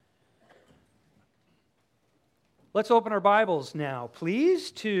Let's open our Bibles now,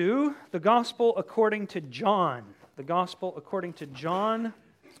 please, to the Gospel according to John. The Gospel according to John,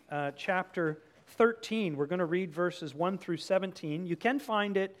 chapter 13. We're going to read verses 1 through 17. You can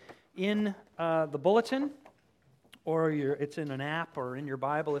find it in the bulletin, or it's in an app or in your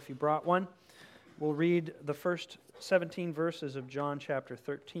Bible if you brought one. We'll read the first 17 verses of John chapter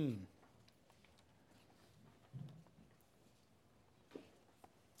 13.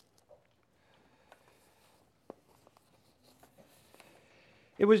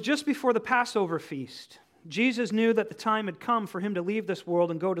 It was just before the Passover feast. Jesus knew that the time had come for him to leave this world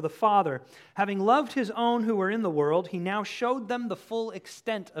and go to the Father. Having loved his own who were in the world, he now showed them the full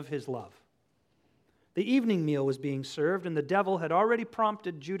extent of his love. The evening meal was being served, and the devil had already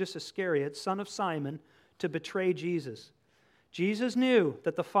prompted Judas Iscariot, son of Simon, to betray Jesus. Jesus knew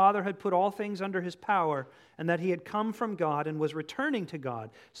that the Father had put all things under his power, and that he had come from God and was returning to God.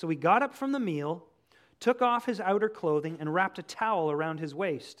 So he got up from the meal, took off his outer clothing, and wrapped a towel around his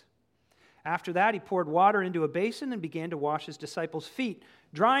waist. After that, he poured water into a basin and began to wash his disciples' feet,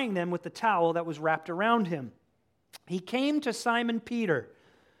 drying them with the towel that was wrapped around him. He came to Simon Peter,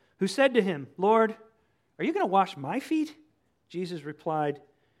 who said to him, "Lord, are you going to wash my feet?" Jesus replied,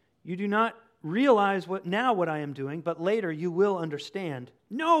 "You do not realize what I am doing, but later you will understand."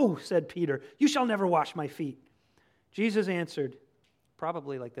 "No," said Peter, "you shall never wash my feet." Jesus answered,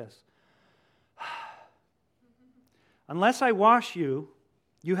 probably like this, "Unless I wash you,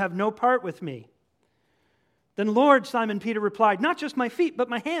 you have no part with me." "Then, Lord," Simon Peter replied, "not just my feet, but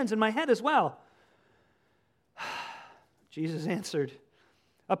my hands and my head as well." Jesus answered,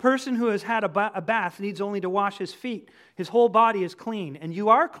 "A person who has had a bath needs only to wash his feet. His whole body is clean, and you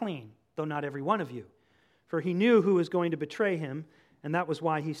are clean, though not every one of you." For he knew who was going to betray him, and that was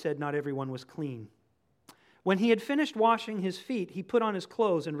why he said not everyone was clean. When he had finished washing his feet, he put on his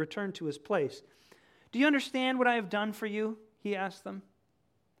clothes and returned to his place. "Do you understand what I have done for you?" he asked them.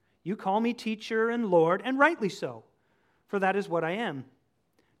 "You call me teacher and Lord, and rightly so, for that is what I am.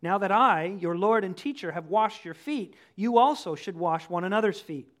 Now that I, your Lord and teacher, have washed your feet, you also should wash one another's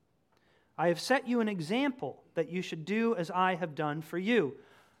feet. I have set you an example that you should do as I have done for you.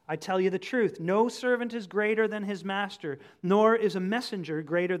 I tell you the truth, no servant is greater than his master, nor is a messenger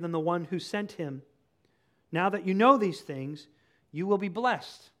greater than the one who sent him. Now that you know these things, you will be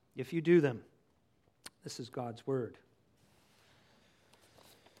blessed if you do them." This is God's word.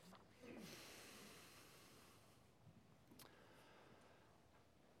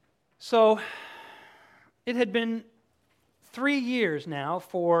 So, it had been 3 years now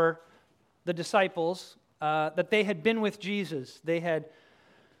for the disciples that they had been with Jesus. They had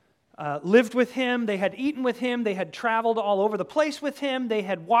lived with him, they had eaten with him, they had traveled all over the place with him, they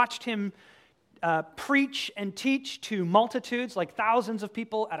had watched him preach and teach to multitudes, like thousands of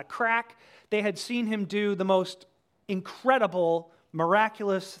people at a crack. They had seen him do the most incredible,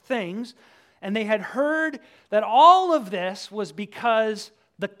 miraculous things, and they had heard that all of this was because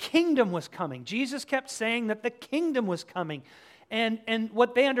the kingdom was coming. Jesus kept saying that the kingdom was coming. And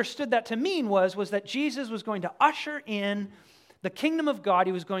what they understood that to mean was that Jesus was going to usher in the kingdom of God.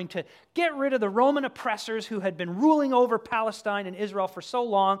 He was going to get rid of the Roman oppressors who had been ruling over Palestine and Israel for so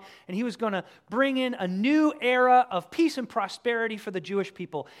long, and he was going to bring in a new era of peace and prosperity for the Jewish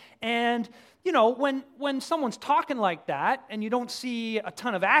people. And, you know, when someone's talking like that and you don't see a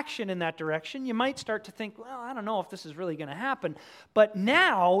ton of action in that direction, you might start to think, well, I don't know if this is really going to happen. But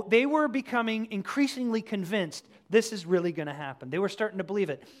now they were becoming increasingly convinced this is really going to happen. They were starting to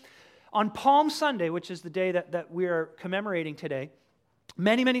believe it. On Palm Sunday, which is the day that we are commemorating today,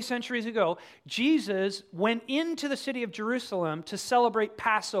 many, many centuries ago, Jesus went into the city of Jerusalem to celebrate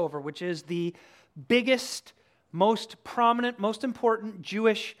Passover, which is the biggest, most prominent, most important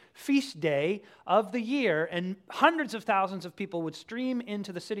Jewish feast day of the year. And hundreds of thousands of people would stream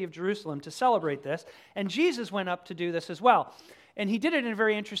into the city of Jerusalem to celebrate this. And Jesus went up to do this as well. And he did it in a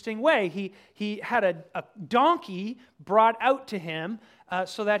very interesting way. He had a donkey brought out to him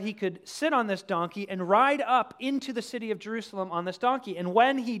so that he could sit on this donkey and ride up into the city of Jerusalem on this donkey. And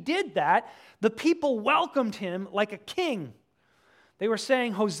when he did that, the people welcomed him like a king. They were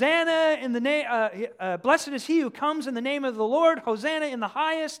saying, "Hosanna in the name, blessed is he who comes in the name of the Lord, Hosanna in the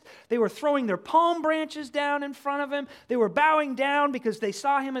highest." They were throwing their palm branches down in front of him. They were bowing down because they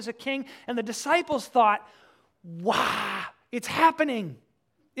saw him as a king. And the disciples thought, wow, it's happening.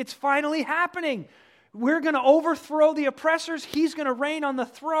 It's finally happening. We're going to overthrow the oppressors. He's going to reign on the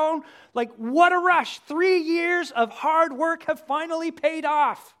throne. Like, what a rush. 3 years of hard work have finally paid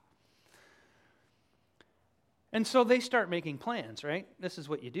off. And so they start making plans, right? This is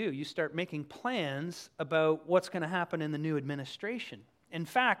what you do. You start making plans about what's going to happen in the new administration. In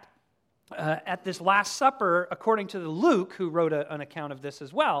fact, at this Last Supper, according to Luke, who wrote an account of this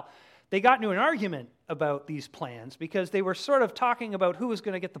as well, they got into an argument about these plans because they were sort of talking about who was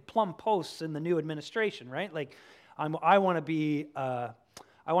going to get the plum posts in the new administration, right? Like, I want to be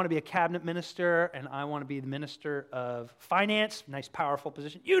a cabinet minister, and I want to be the minister of finance. Nice, powerful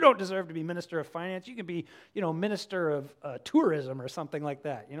position. You don't deserve to be minister of finance. You can be, minister of tourism or something like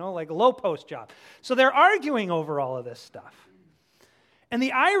that. Like a low post job. So they're arguing over all of this stuff. And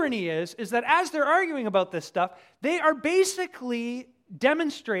the irony is that as they're arguing about this stuff, they are basically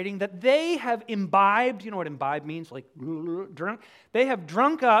demonstrating that they have imbibed, you know what imbibe means, like drunk? They have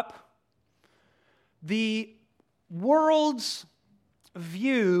drunk up the world's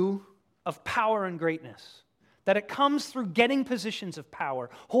view of power and greatness. That it comes through getting positions of power,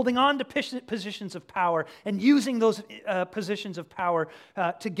 holding on to positions of power, and using those positions of power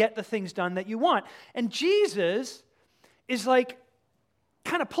to get the things done that you want. And Jesus is like,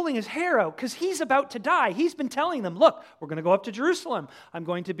 kind of pulling his hair out because he's about to die. He's been telling them, look, we're going to go up to Jerusalem. I'm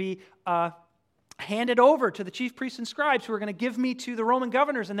going to be handed over to the chief priests and scribes who are going to give me to the Roman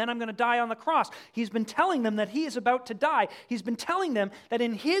governors, and then I'm going to die on the cross. He's been telling them that he is about to die. He's been telling them that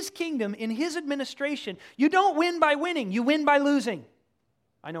in his kingdom, in his administration, you don't win by winning, you win by losing.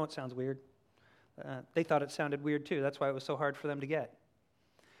 I know it sounds weird. They thought it sounded weird too. That's why it was so hard for them to get.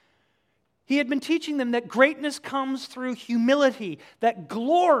 He had been teaching them that greatness comes through humility, that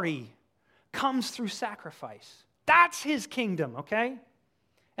glory comes through sacrifice. That's his kingdom, okay?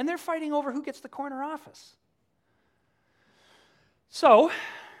 And they're fighting over who gets the corner office. So,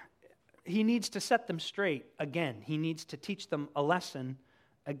 he needs to set them straight again. He needs to teach them a lesson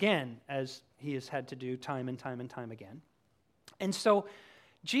again, as he has had to do time and time and time again. And so,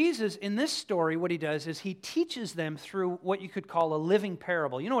 Jesus, in this story, what he does is he teaches them through what you could call a living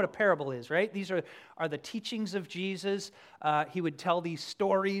parable. You know what a parable is, right? These are the teachings of Jesus. He would tell these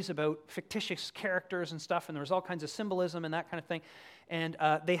stories about fictitious characters and stuff, and there was all kinds of symbolism and that kind of thing. And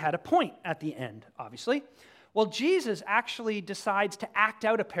they had a point at the end, obviously. Well, Jesus actually decides to act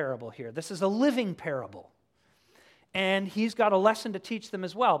out a parable here. This is a living parable. And he's got a lesson to teach them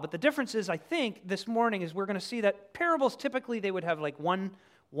as well. But the difference is, I think, this morning is we're going to see that parables, typically they would have like one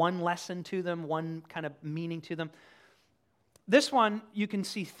lesson to them, one kind of meaning to them. This one, you can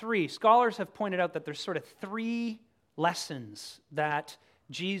see three. Scholars have pointed out that there's sort of three lessons that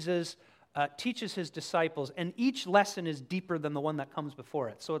Jesus teaches his disciples, and each lesson is deeper than the one that comes before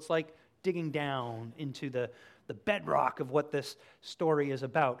it. So it's like digging down into the bedrock of what this story is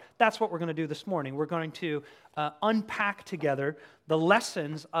about. That's what we're going to do this morning. We're going to unpack together the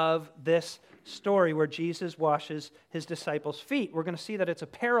lessons of this story where Jesus washes his disciples' feet. We're going to see that it's a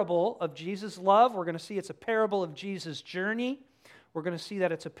parable of Jesus' love. We're going to see it's a parable of Jesus' journey. We're going to see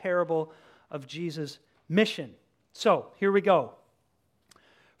that it's a parable of Jesus' mission. So, here we go.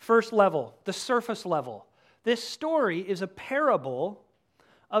 First level, the surface level. This story is a parable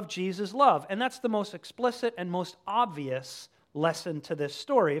of Jesus' love. And that's the most explicit and most obvious lesson to this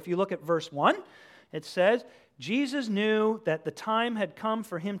story. If you look at verse 1, it says, Jesus knew that the time had come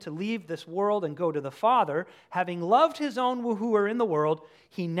for him to leave this world and go to the Father. Having loved his own who were in the world,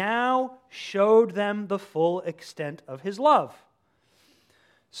 he now showed them the full extent of his love.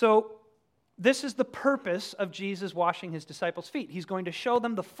 So, this is the purpose of Jesus washing his disciples' feet. He's going to show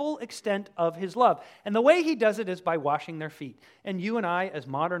them the full extent of his love. And the way he does it is by washing their feet. And you and I, as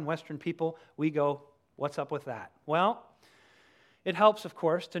modern Western people, we go, what's up with that? Well, it helps, of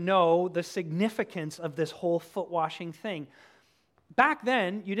course, to know the significance of this whole foot washing thing. Back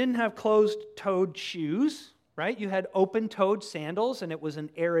then, you didn't have closed-toed shoes, right? You had open-toed sandals, and it was an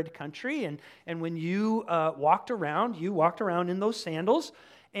arid country. And when you walked around in those sandals.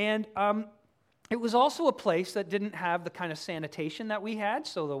 And it was also a place that didn't have the kind of sanitation that we had,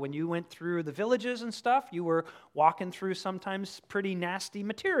 so that when you went through the villages and stuff, you were walking through sometimes pretty nasty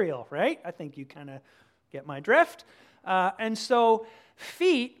material, right? I think you kind of get my drift. And so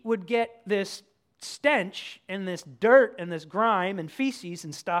feet would get this stench and this dirt and this grime and feces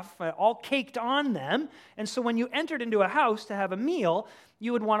and stuff all caked on them. And so when you entered into a house to have a meal,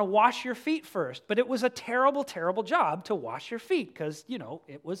 you would want to wash your feet first. But it was a terrible, terrible job to wash your feet because,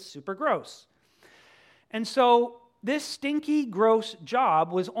 it was super gross. And so this stinky, gross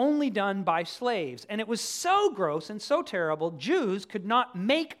job was only done by slaves. And it was so gross and so terrible, Jews could not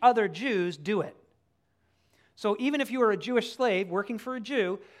make other Jews do it. So even if you were a Jewish slave working for a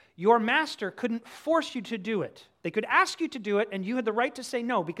Jew, your master couldn't force you to do it. They could ask you to do it, and you had the right to say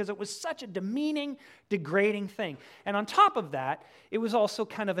no because it was such a demeaning, degrading thing. And on top of that, it was also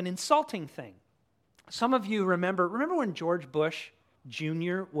kind of an insulting thing. Some of you remember when George Bush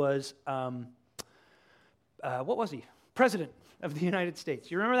Jr. was... what was he? President, of the United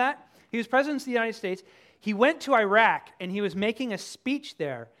States. You remember that? He was president of the United States. He went to Iraq, and he was making a speech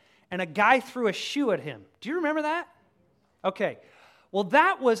there, and a guy threw a shoe at him. Do you remember that? Okay. Well,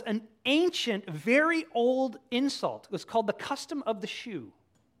 that was an ancient, very old insult. It was called the custom of the shoe.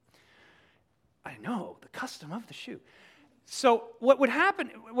 I know, the custom of the shoe. So what would happen,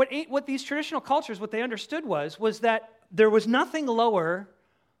 what these traditional cultures, what they understood was that there was nothing lower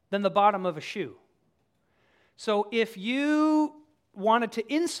than the bottom of a shoe. So if you wanted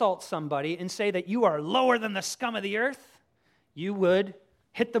to insult somebody and say that you are lower than the scum of the earth, you would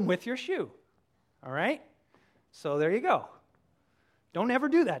hit them with your shoe. All right? So there you go. Don't ever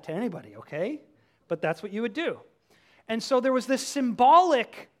do that to anybody, okay? But that's what you would do. And so there was this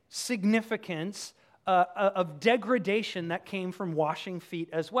symbolic significance of degradation that came from washing feet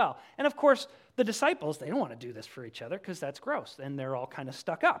as well. And of course, the disciples, they don't want to do this for each other because that's gross, and they're all kind of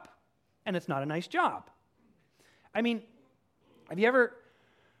stuck up. And it's not a nice job. I mean, have you ever,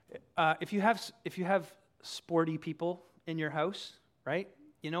 if you have sporty people in your house, right?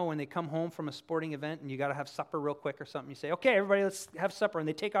 You know, when they come home from a sporting event and you got to have supper real quick or something, you say, okay, everybody, let's have supper. And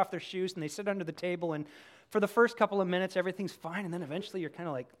they take off their shoes and they sit under the table. And for the first couple of minutes, everything's fine. And then eventually you're kind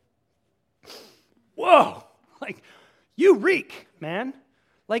of like, whoa, like, you reek, man.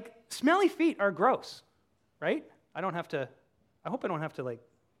 Like, smelly feet are gross, right? I hope I don't have to, like,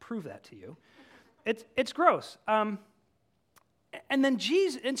 prove that to you. It's gross. And then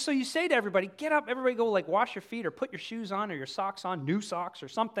and so you say to everybody, get up, everybody go like wash your feet or put your shoes on or your socks on, new socks or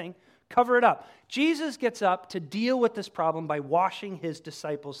something, cover it up. Jesus gets up to deal with this problem by washing his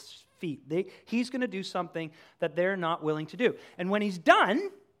disciples' feet. He's going to do something that they're not willing to do. And when he's done,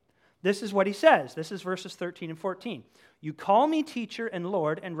 this is what he says. This is verses 13 and 14. You call me teacher and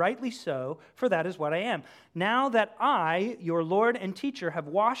Lord, and rightly so, for that is what I am. Now that I, your Lord and teacher, have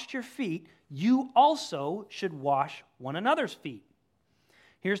washed your feet, you also should wash one another's feet.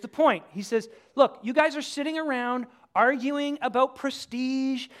 Here's the point. He says, look, you guys are sitting around arguing about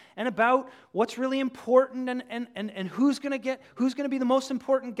prestige and about what's really important and who's going to be the most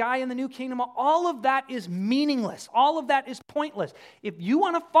important guy in the new kingdom. All of that is meaningless. All of that is pointless. If you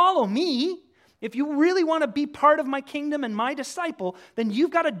want to follow me, if you really want to be part of my kingdom and my disciple, then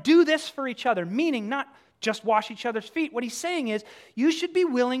you've got to do this for each other, meaning not just wash each other's feet. What he's saying is you should be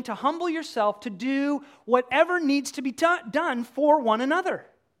willing to humble yourself to do whatever needs to be done for one another.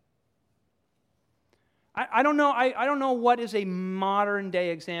 I don't know what is a modern day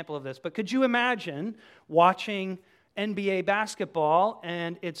example of this, but could you imagine watching NBA basketball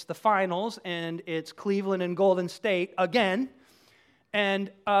and it's the finals and it's Cleveland and Golden State again,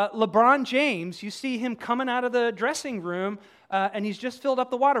 and LeBron James, you see him coming out of the dressing room and he's just filled up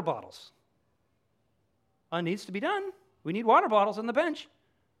the water bottles. It needs to be done. We need water bottles on the bench.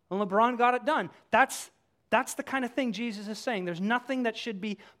 And LeBron got it done. That's the kind of thing Jesus is saying. There's nothing that should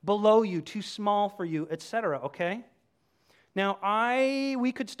be below you, too small for you, etc., okay? Now,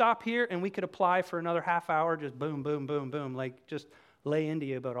 we could stop here and we could apply for another half hour, just boom, boom, boom, boom, like just lay into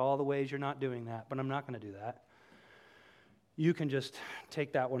you about all the ways you're not doing that, but I'm not going to do that. You can just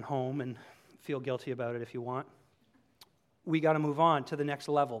take that one home and feel guilty about it if you want. We got to move on to the next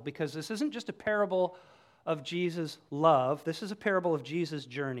level because this isn't just a parable of Jesus' love. This is a parable of Jesus'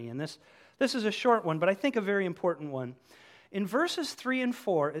 journey, and this is a short one, but I think a very important one. In verses 3 and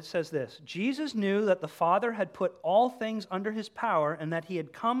 4, it says this: Jesus knew that the Father had put all things under his power and that he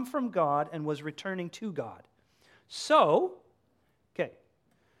had come from God and was returning to God. So,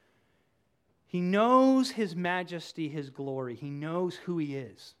 he knows his majesty, his glory. He knows who he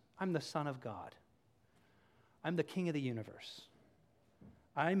is. I'm the Son of God. I'm the King of the universe.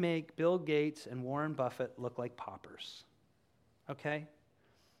 I make Bill Gates and Warren Buffett look like paupers. Okay?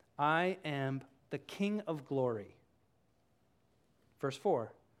 I am the King of glory. Verse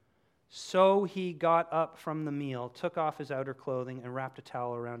 4. So he got up from the meal, took off his outer clothing, and wrapped a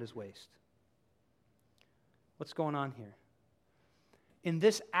towel around his waist. What's going on here? In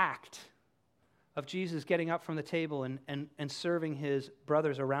this act of Jesus getting up from the table and serving his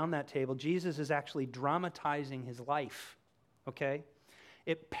brothers around that table, Jesus is actually dramatizing his life. Okay?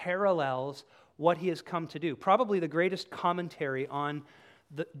 It parallels what he has come to do. Probably the greatest commentary on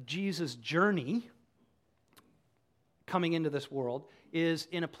Jesus' journey coming into this world is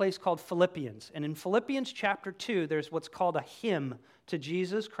in a place called Philippians. And in Philippians chapter 2, there's what's called a hymn to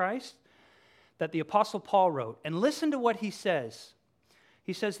Jesus Christ that the Apostle Paul wrote. And listen to what he says.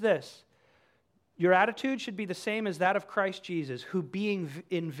 He says this: your attitude should be the same as that of Christ Jesus, who being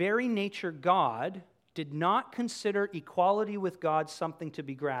in very nature God, did not consider equality with God something to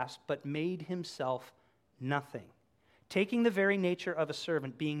be grasped, but made himself nothing, taking the very nature of a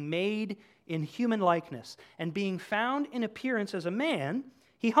servant, being made in human likeness, and being found in appearance as a man,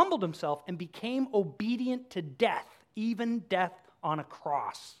 he humbled himself and became obedient to death, even death on a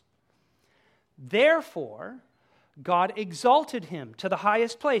cross. Therefore, God exalted him to the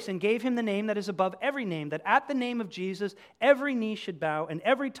highest place and gave him the name that is above every name, that at the name of Jesus every knee should bow and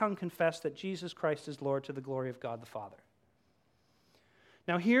every tongue confess that Jesus Christ is Lord, to the glory of God the Father.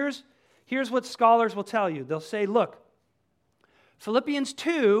 Now here's what scholars will tell you. They'll say, look, Philippians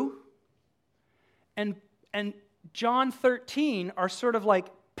 2 and John 13 are sort of like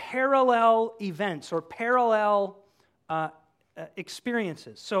parallel events or parallel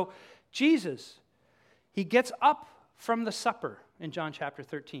experiences. So Jesus, he gets up from the supper in John chapter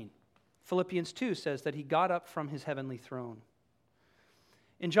 13. Philippians 2 says that he got up from his heavenly throne.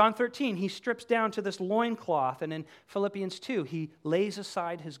 In John 13, he strips down to this loincloth, and in Philippians 2, he lays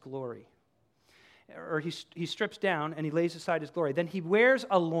aside his glory. Or he strips down and he lays aside his glory. Then he wears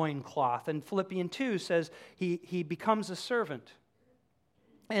a loincloth, and Philippians 2 says he becomes a servant.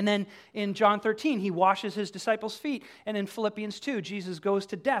 And then in John 13, he washes his disciples' feet. And in Philippians 2, Jesus goes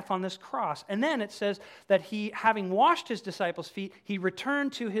to death on this cross. And then it says that he, having washed his disciples' feet, he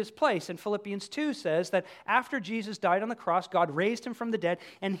returned to his place. And Philippians 2 says that after Jesus died on the cross, God raised him from the dead,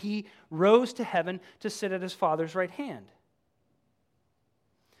 and he rose to heaven to sit at his Father's right hand.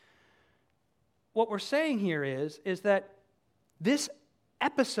 What we're saying here is that this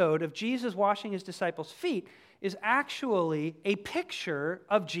episode of Jesus washing his disciples' feet is actually a picture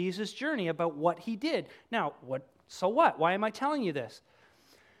of Jesus' journey about what he did. Now, so what? Why am I telling you this?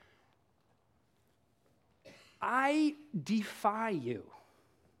 I defy you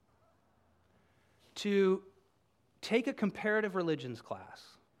to take a comparative religions class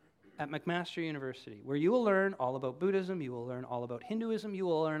at McMaster University, where you will learn all about Buddhism, you will learn all about Hinduism, you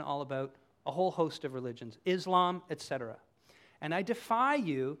will learn all about a whole host of religions, Islam, etc. And I defy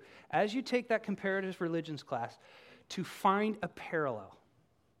you, as you take that comparative religions class, to find a parallel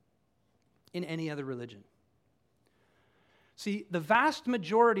in any other religion. See, the vast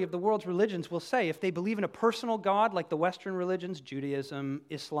majority of the world's religions will say, if they believe in a personal God, like the Western religions, Judaism,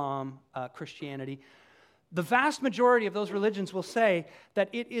 Islam, Christianity, the vast majority of those religions will say that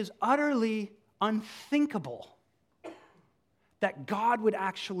it is utterly unthinkable that God would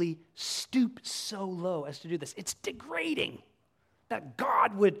actually stoop so low as to do this. It's degrading that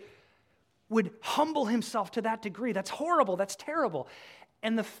God would humble himself to that degree. That's horrible. That's terrible.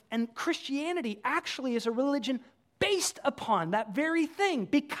 And Christianity actually is a religion based upon that very thing,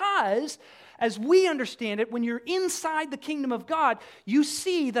 because as we understand it, when you're inside the kingdom of God, you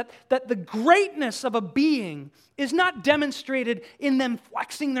see that the greatness of a being is not demonstrated in them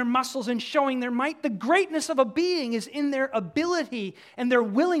flexing their muscles and showing their might. The greatness of a being is in their ability and their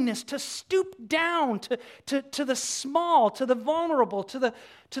willingness to stoop down to the small, to the vulnerable, to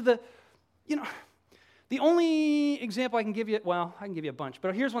the the only example I can give you, well, I can give you a bunch,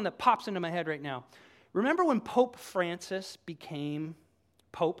 but here's one that pops into my head right now. Remember when Pope Francis became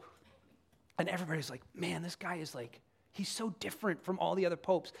Pope? And everybody's like, man, this guy is like, he's so different from all the other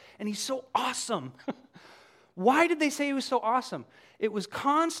popes, and he's so awesome. Why did they say he was so awesome? It was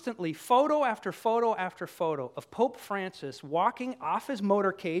constantly photo after photo after photo of Pope Francis walking off his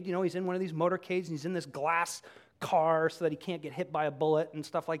motorcade. You know, he's in one of these motorcades, and he's in this glass car so that he can't get hit by a bullet and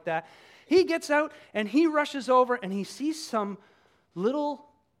stuff like that. He gets out, and he rushes over, and he sees some little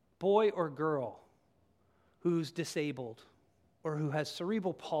boy or girl who's disabled, or who has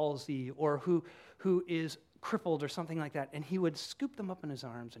cerebral palsy, or who is crippled or something like that, and he would scoop them up in his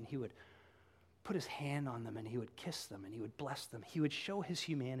arms, and he would put his hand on them, and he would kiss them, and he would bless them. He would show his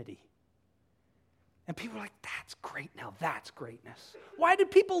humanity. And people were like, that's great now, that's greatness. Why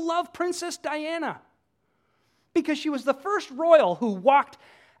did people love Princess Diana? Because she was the first royal who walked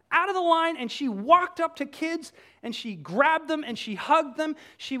out of the line, and she walked up to kids, and she grabbed them, and she hugged them.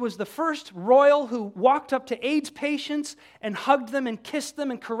 She was the first royal who walked up to AIDS patients and hugged them and kissed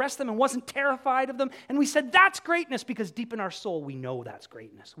them and caressed them and wasn't terrified of them. And we said, that's greatness, because deep in our soul, we know that's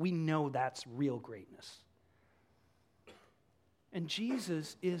greatness. We know that's real greatness. And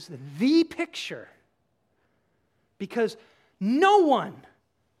Jesus is the picture, because no one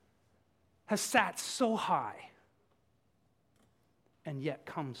has sat so high and yet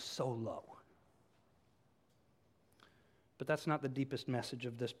comes so low. But that's not the deepest message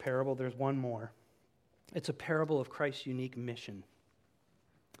of this parable. There's one more. It's a parable of Christ's unique mission.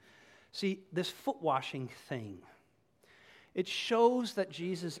 See, this foot washing thing, it shows that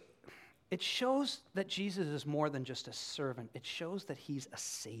Jesus is more than just a servant. It shows that he's a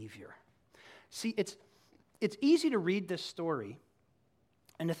savior. See, it's easy to read this story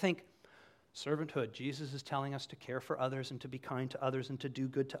and to think, Servanthood. Jesus is telling us to care for others and to be kind to others and to do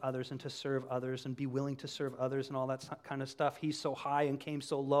good to others and to serve others and be willing to serve others and all that kind of stuff. He's so high and came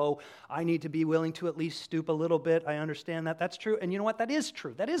so low. I need to be willing to at least stoop a little bit. I understand that. That's true. And you know what? That is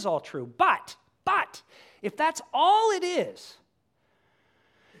true. That is all true. But, if that's all it is,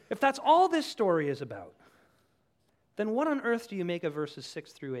 if that's all this story is about, then what on earth do you make of verses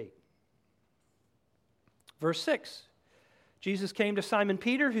 6 through 8? Verse 6. Jesus came to Simon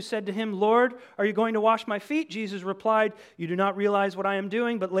Peter, who said to him, "Lord, are you going to wash my feet?" Jesus replied, "You do not realize what I am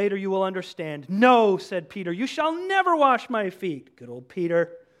doing, but later you will understand." "No," said Peter, "you shall never wash my feet." Good old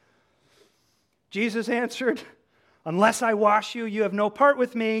Peter. Jesus answered, "Unless I wash you, you have no part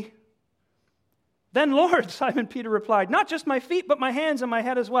with me." "Then, Lord," Simon Peter replied, "not just my feet, but my hands and my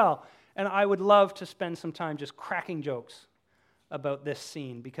head as well." And I would love to spend some time just cracking jokes about this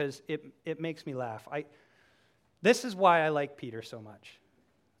scene because it makes me laugh. This is why I like Peter so much,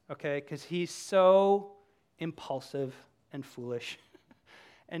 okay? Because he's so impulsive and foolish.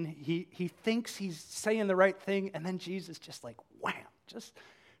 And he thinks he's saying the right thing, and then Jesus just like wham, it's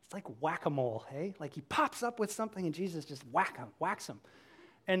like whack-a-mole, hey? Like he pops up with something, and Jesus just whacks him.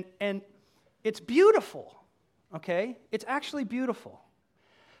 And it's beautiful, okay? It's actually beautiful.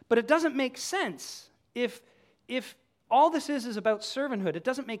 But it doesn't make sense if all this is about servanthood. It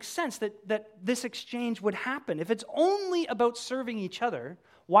doesn't make sense that this exchange would happen. If it's only about serving each other,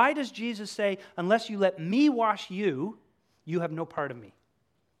 why does Jesus say, "Unless you let me wash you, you have no part of me"?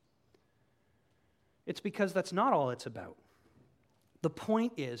 It's because that's not all it's about. The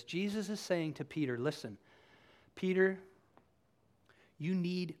point is, Jesus is saying to Peter, listen, Peter, you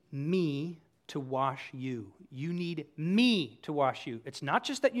need me to wash you. You need me to wash you. It's not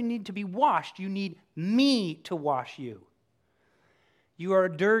just that you need to be washed, you need me to wash you. You are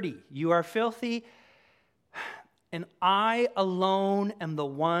dirty, you are filthy, and I alone am the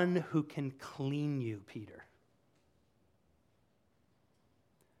one who can clean you, Peter.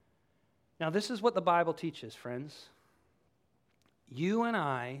 Now, this is what the Bible teaches, friends. You and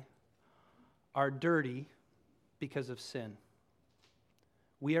I are dirty because of sin.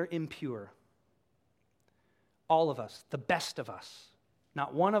 We are impure. All of us, the best of us.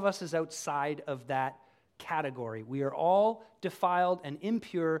 Not one of us is outside of that category. We are all defiled and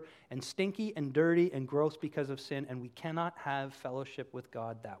impure and stinky and dirty and gross because of sin, and we cannot have fellowship with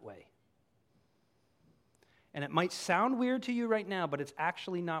God that way. And it might sound weird to you right now, but it's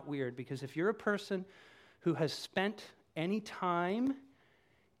actually not weird, because if you're a person who has spent any time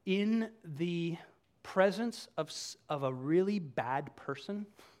in the presence of a really bad person,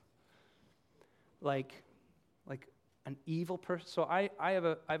 like an evil person. So I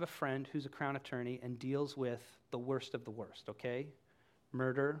have a friend who's a Crown attorney and deals with the worst of the worst, okay?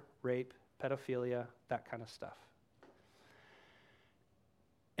 Murder, rape, pedophilia, that kind of stuff.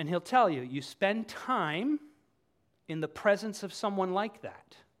 And he'll tell you, you spend time in the presence of someone like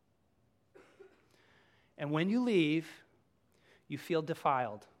that. And when you leave, you feel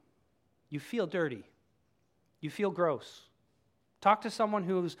defiled. You feel dirty. You feel gross. Talk to someone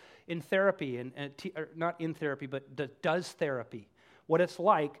who's in therapy, not in therapy, but does therapy. What it's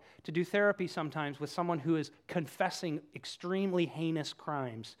like to do therapy sometimes with someone who is confessing extremely heinous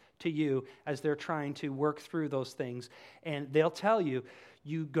crimes to you as they're trying to work through those things. And they'll tell you,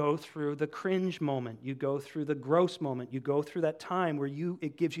 you go through the cringe moment, you go through the gross moment, you go through that time where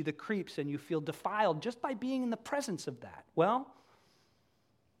it gives you the creeps and you feel defiled just by being in the presence of that. Well,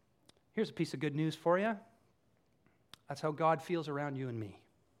 here's a piece of good news for you. That's how God feels around you and me.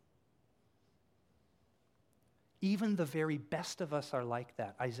 Even the very best of us are like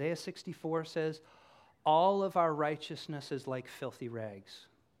that. Isaiah 64 says, all of our righteousness is like filthy rags.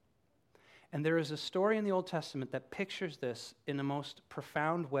 And there is a story in the Old Testament that pictures this in the most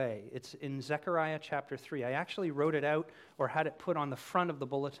profound way. It's in Zechariah chapter 3. I actually wrote it out or had it put on the front of the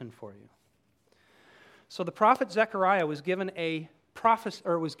bulletin for you. So the prophet Zechariah was given a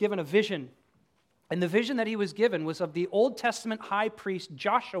vision. And the vision that he was given was of the Old Testament high priest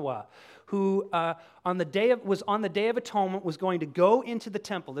Joshua, who on the Day of Atonement was going to go into the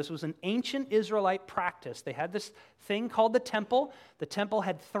temple. This was an ancient Israelite practice. They had this thing called the temple. The temple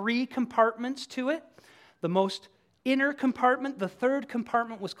had 3 compartments to it. The most inner compartment, the third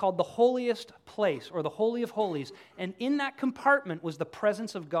compartment, was called the holiest place, or the Holy of Holies. And in that compartment was the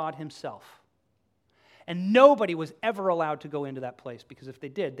presence of God himself. And nobody was ever allowed to go into that place, because if they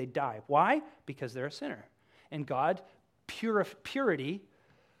did, they'd die. Why? Because they're a sinner. And God, purity,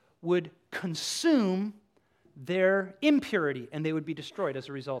 would consume their impurity, and they would be destroyed as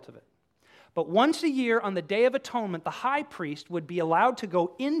a result of it. But once a year, on the Day of Atonement, the high priest would be allowed to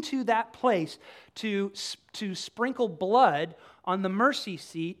go into that place to sprinkle blood on the mercy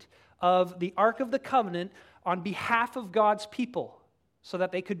seat of the Ark of the Covenant on behalf of God's people so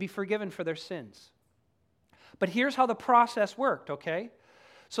that they could be forgiven for their sins. But here's how the process worked, okay?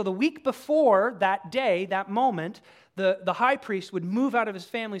 So the week before that day, that moment, the high priest would move out of his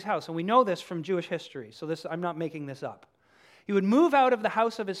family's house. And we know this from Jewish history, so I'm not making this up. He would move out of the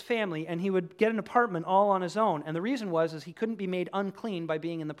house of his family, and he would get an apartment all on his own. And the reason was he couldn't be made unclean by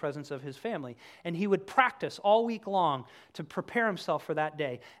being in the presence of his family. And he would practice all week long to prepare himself for that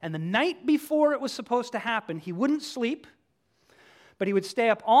day. And the night before it was supposed to happen, he wouldn't sleep, but he would stay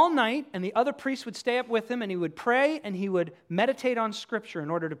up all night, and the other priests would stay up with him, and he would pray, and he would meditate on Scripture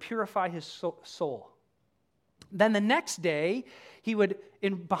in order to purify his soul. Then the next day, he would,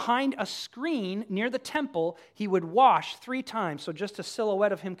 behind a screen near the temple, he would wash 3 times, so just a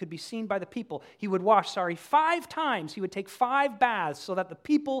silhouette of him could be seen by the people. He would wash, 5 times. He would take 5 baths so that the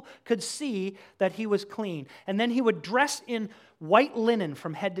people could see that he was clean. And then he would dress in white linen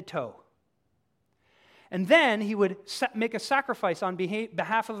from head to toe. And then he would make a sacrifice on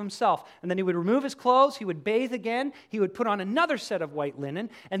behalf of himself. And then he would remove his clothes, he would bathe again, he would put on another set of white linen,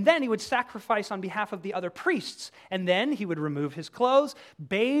 and then he would sacrifice on behalf of the other priests. And then he would remove his clothes,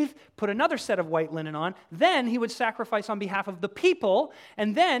 bathe, put another set of white linen on, then he would sacrifice on behalf of the people,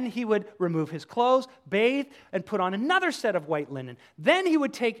 and then he would remove his clothes, bathe, and put on another set of white linen. Then he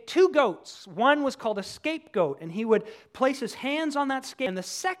would take 2 goats. One was called a scapegoat, and he would place his hands on that scapegoat, and the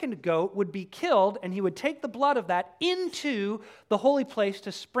second goat would be killed, and he would take the blood of that into the holy place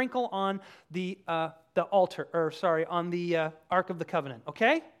to sprinkle on the altar, on the Ark of the Covenant,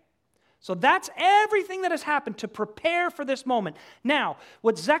 okay? So that's everything that has happened to prepare for this moment. Now,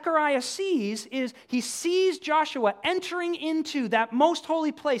 what Zechariah sees is he sees Joshua entering into that most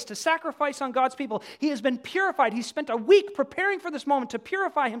holy place to sacrifice on God's people. He has been purified. He spent a week preparing for this moment to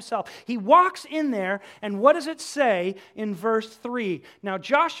purify himself. He walks in there, and what does it say in verse 3? Now,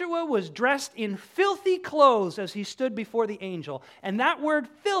 Joshua was dressed in filthy clothes as he stood before the angel. And that word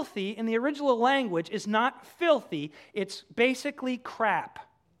filthy in the original language is not filthy. It's basically crap.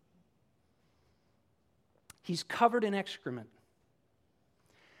 He's covered in excrement.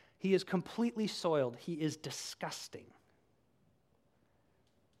 He is completely soiled. He is disgusting.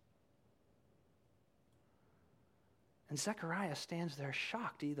 And Zechariah stands there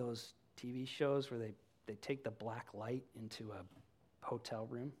shocked. Those TV shows where they take the black light into a hotel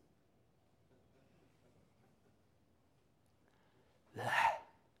room.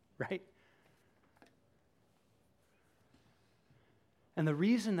 Right? And the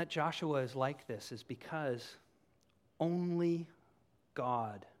reason that Joshua is like this is because only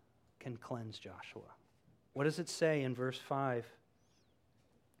God can cleanse Joshua. What does it say in verse 5?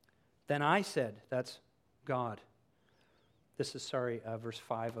 Then I said, that's God. This is, verse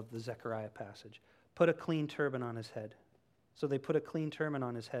 5 of the Zechariah passage. Put a clean turban on his head. So they put a clean turban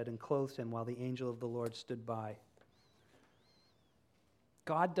on his head and clothed him while the angel of the Lord stood by.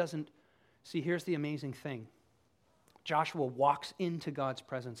 God doesn't, see, here's the amazing thing. Joshua walks into God's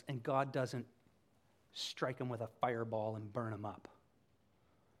presence, and God doesn't strike him with a fireball and burn him up.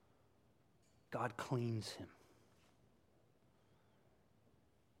 God cleans him.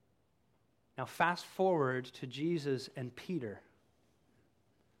 Now fast forward to Jesus and Peter.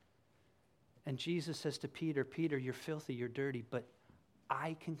 And Jesus says to Peter, Peter, you're filthy, you're dirty, but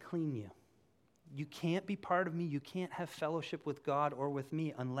I can clean you. You can't be part of me. You can't have fellowship with God or with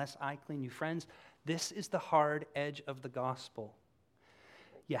me unless I clean you. Friends, this is the hard edge of the gospel.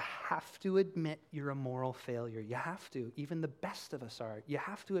 You have to admit you're a moral failure. You have to. Even the best of us are. You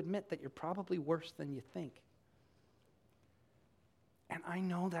have to admit that you're probably worse than you think. And I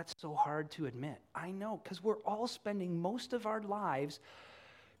know that's so hard to admit. I know, because we're all spending most of our lives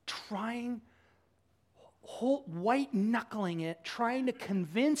white-knuckling it, trying to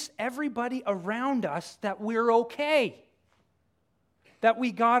convince everybody around us that we're okay, that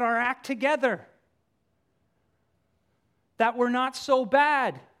we got our act together, that we're not so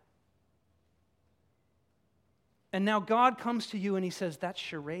bad. And now God comes to you and he says, that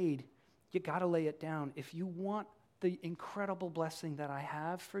charade, you got to lay it down. If you want the incredible blessing that I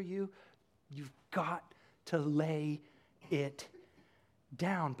have for you, you've got to lay it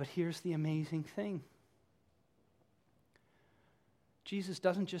down. But here's the amazing thing. Jesus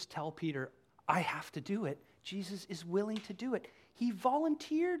doesn't just tell Peter, I have to do it. Jesus is willing to do it. He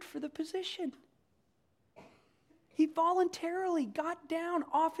volunteered for the position. He voluntarily got down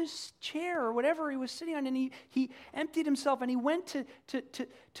off his chair or whatever he was sitting on, and he emptied himself, and he went to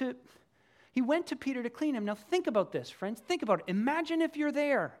Peter to clean him. Now think about this, friends. Think about it. Imagine if you're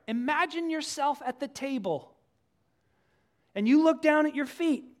there. Imagine yourself at the table, and you look down at your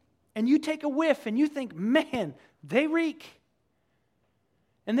feet, and you take a whiff, and you think, man, they reek.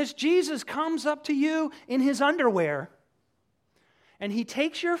 And this Jesus comes up to you in his underwear, and he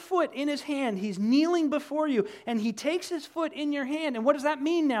takes your foot in his hand. He's kneeling before you, and he takes his foot in your hand. And what does that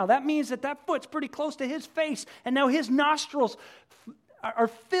mean now? That means that foot's pretty close to his face, and now his nostrils are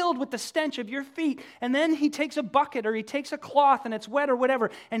filled with the stench of your feet. And then he takes a bucket, or he takes a cloth, and it's wet or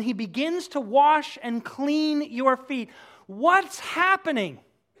whatever, and he begins to wash and clean your feet. What's happening?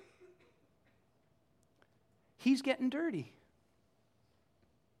 He's getting dirty.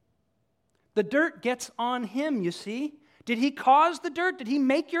 The dirt gets on him, you see. Did he cause the dirt? Did he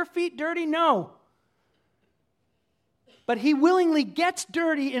make your feet dirty? No. But he willingly gets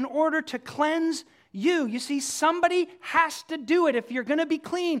dirty in order to cleanse you. You see, somebody has to do it. If you're going to be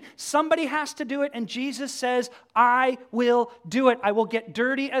clean, somebody has to do it. And Jesus says, I will do it. I will get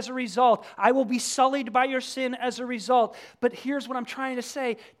dirty as a result. I will be sullied by your sin as a result. But here's what I'm trying to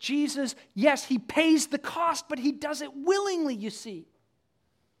say. Jesus, yes, he pays the cost, but he does it willingly, you see.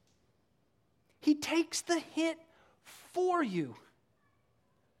 He takes the hit for you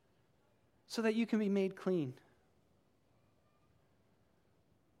so that you can be made clean.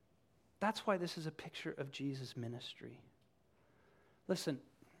 That's why this is a picture of Jesus' ministry. Listen,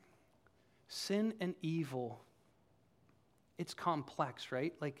 sin and evil, it's complex,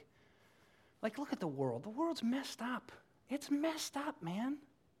 right? Like look at the world. The world's messed up. It's messed up, man.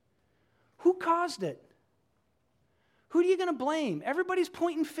 Who caused it? Who are you going to blame? Everybody's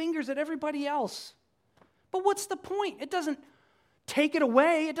pointing fingers at everybody else. But what's the point? It doesn't take it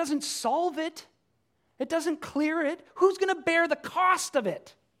away. It doesn't solve it. It doesn't clear it. Who's going to bear the cost of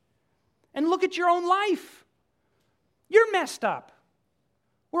it? And look at your own life. You're messed up.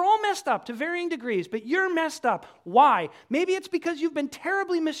 We're all messed up to varying degrees, but you're messed up. Why? Maybe it's because you've been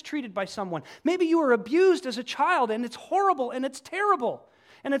terribly mistreated by someone. Maybe you were abused as a child, and it's horrible and it's terrible.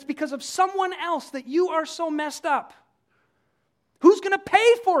 And it's because of someone else that you are so messed up. Who's going to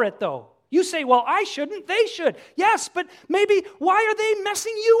pay for it, though? You say, well, I shouldn't, they should. Yes, but maybe why are they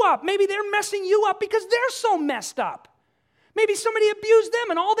messing you up? Maybe they're messing you up because they're so messed up. Maybe somebody abused them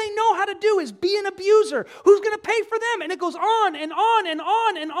and all they know how to do is be an abuser. Who's going to pay for them? And it goes on and on and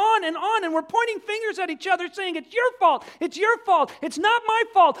on and on and on. And we're pointing fingers at each other saying, it's your fault. It's your fault. It's not my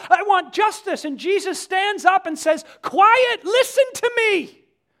fault. I want justice. And Jesus stands up and says, quiet, listen to me.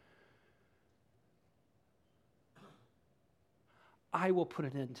 I will put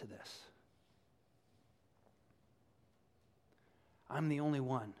an end to this. I'm the only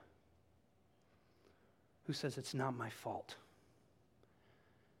one who says it's not my fault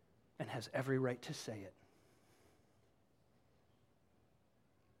and has every right to say it.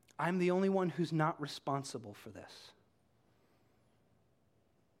 I'm the only one who's not responsible for this.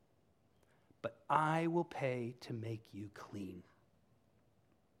 But I will pay to make you clean.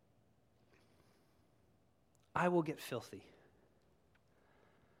 I will get filthy.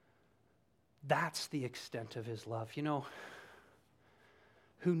 That's the extent of his love. You know,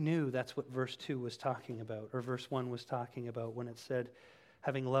 who knew that's what verse 2 was talking about, or verse 1 was talking about when it said,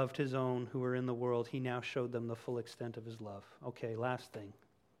 having loved his own who were in the world, he now showed them the full extent of his love. Okay, last thing.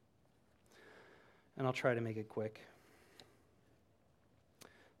 And I'll try to make it quick.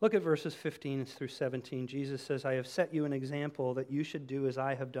 Look at verses 15 through 17. Jesus says, I have set you an example that you should do as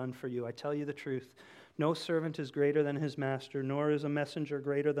I have done for you. I tell you the truth. No servant is greater than his master, nor is a messenger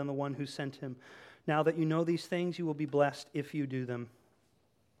greater than the one who sent him. Now that you know these things, you will be blessed if you do them.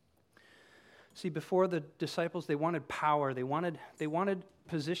 See, before the disciples, they wanted power. They wanted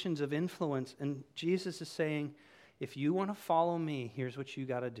positions of influence. And Jesus is saying, if you want to follow me, here's what you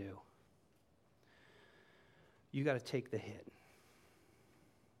got to do. You got to take the hit.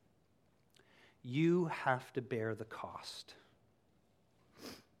 You have to bear the cost.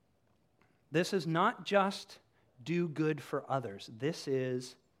 This is not just do good for others. This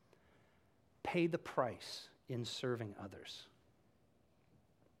is pay the price in serving others.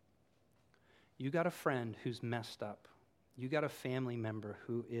 You got a friend who's messed up. You got a family member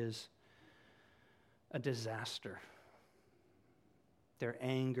who is a disaster. They're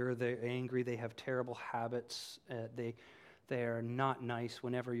angry, they have terrible habits, they are not nice.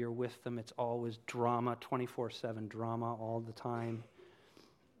 Whenever you're with them, it's always drama, 24/7 drama all the time.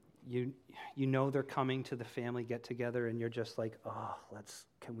 You know they're coming to the family get-together, and you're just like, oh,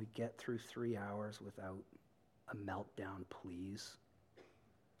 can we get through 3 hours without a meltdown, please?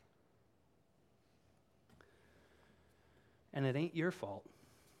 And it ain't your fault.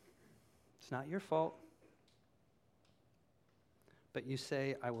 It's not your fault. But you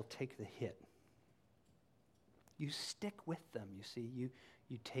say, I will take the hit. You stick with them, you see.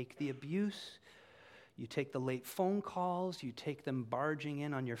 You take the abuse. You take the late phone calls. You take them barging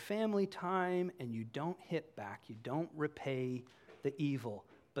in on your family time, and you don't hit back. You don't repay the evil,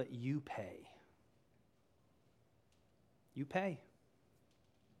 but you pay. You pay.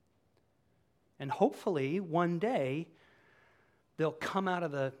 And hopefully, one day, they'll come out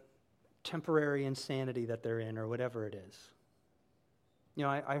of the temporary insanity that they're in or whatever it is. You know,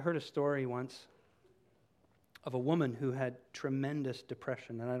 I heard a story once of a woman who had tremendous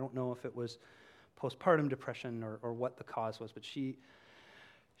depression, and I don't know if it was postpartum depression or what the cause was, but she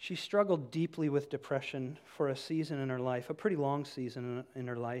struggled deeply with depression for a season in her life, a pretty long season in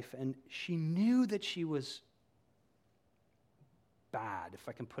her life, and she knew that she was bad, if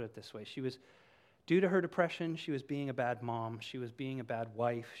I can put it this way. She was, due to her depression, she was being a bad mom, she was being a bad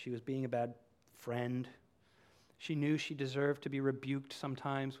wife, she was being a bad friend. She knew she deserved to be rebuked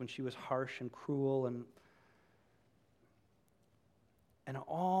sometimes when she was harsh and cruel, and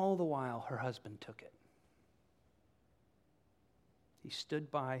all the while her husband took it. He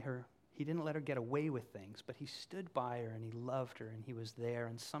stood by her. He didn't let her get away with things, but he stood by her and he loved her and he was there,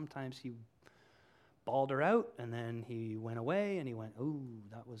 and sometimes he bawled her out, and then he went away and he went, "Ooh,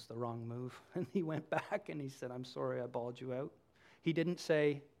 that was the wrong move." And he went back and he said, "I'm sorry I bawled you out." He didn't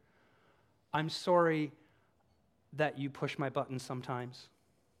say, "I'm sorry that you push my buttons sometimes."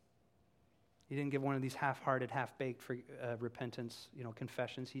 He didn't give one of these half-hearted, half-baked repentance,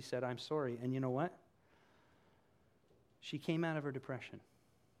 confessions. He said, "I'm sorry." And you know what? She came out of her depression.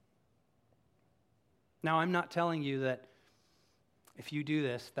 Now, I'm not telling you that if you do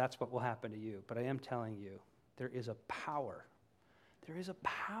this, that's what will happen to you. But I am telling you, there is a power. There is a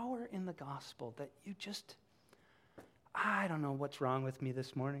power in the gospel that you just, I don't know what's wrong with me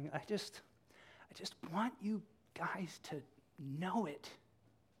this morning. I just want you guys to know it.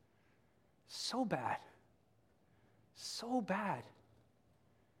 So bad. So bad.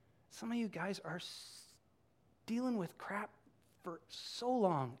 Some of you guys are dealing with crap for so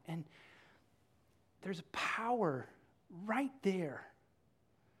long, and there's a power right there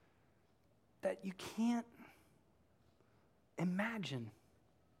that you can't imagine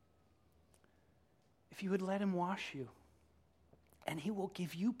if you would let him wash you. And he will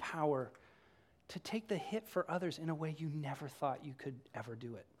give you power to take the hit for others in a way you never thought you could ever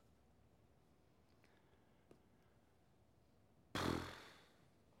do it.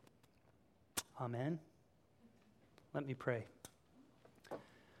 Amen. Let me pray.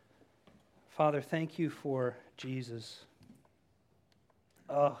 Father, thank you for Jesus.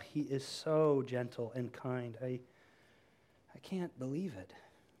 Oh, he is so gentle and kind. I can't believe it.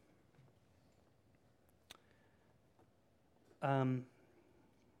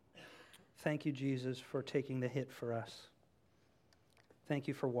 Thank you, Jesus, for taking the hit for us. Thank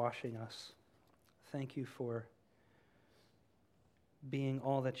you for washing us. Thank you for being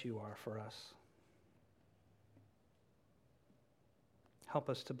all that you are for us. Help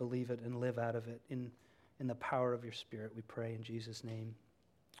us to believe it and live out of it in the power of your Spirit, we pray in Jesus' name.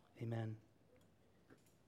 Amen.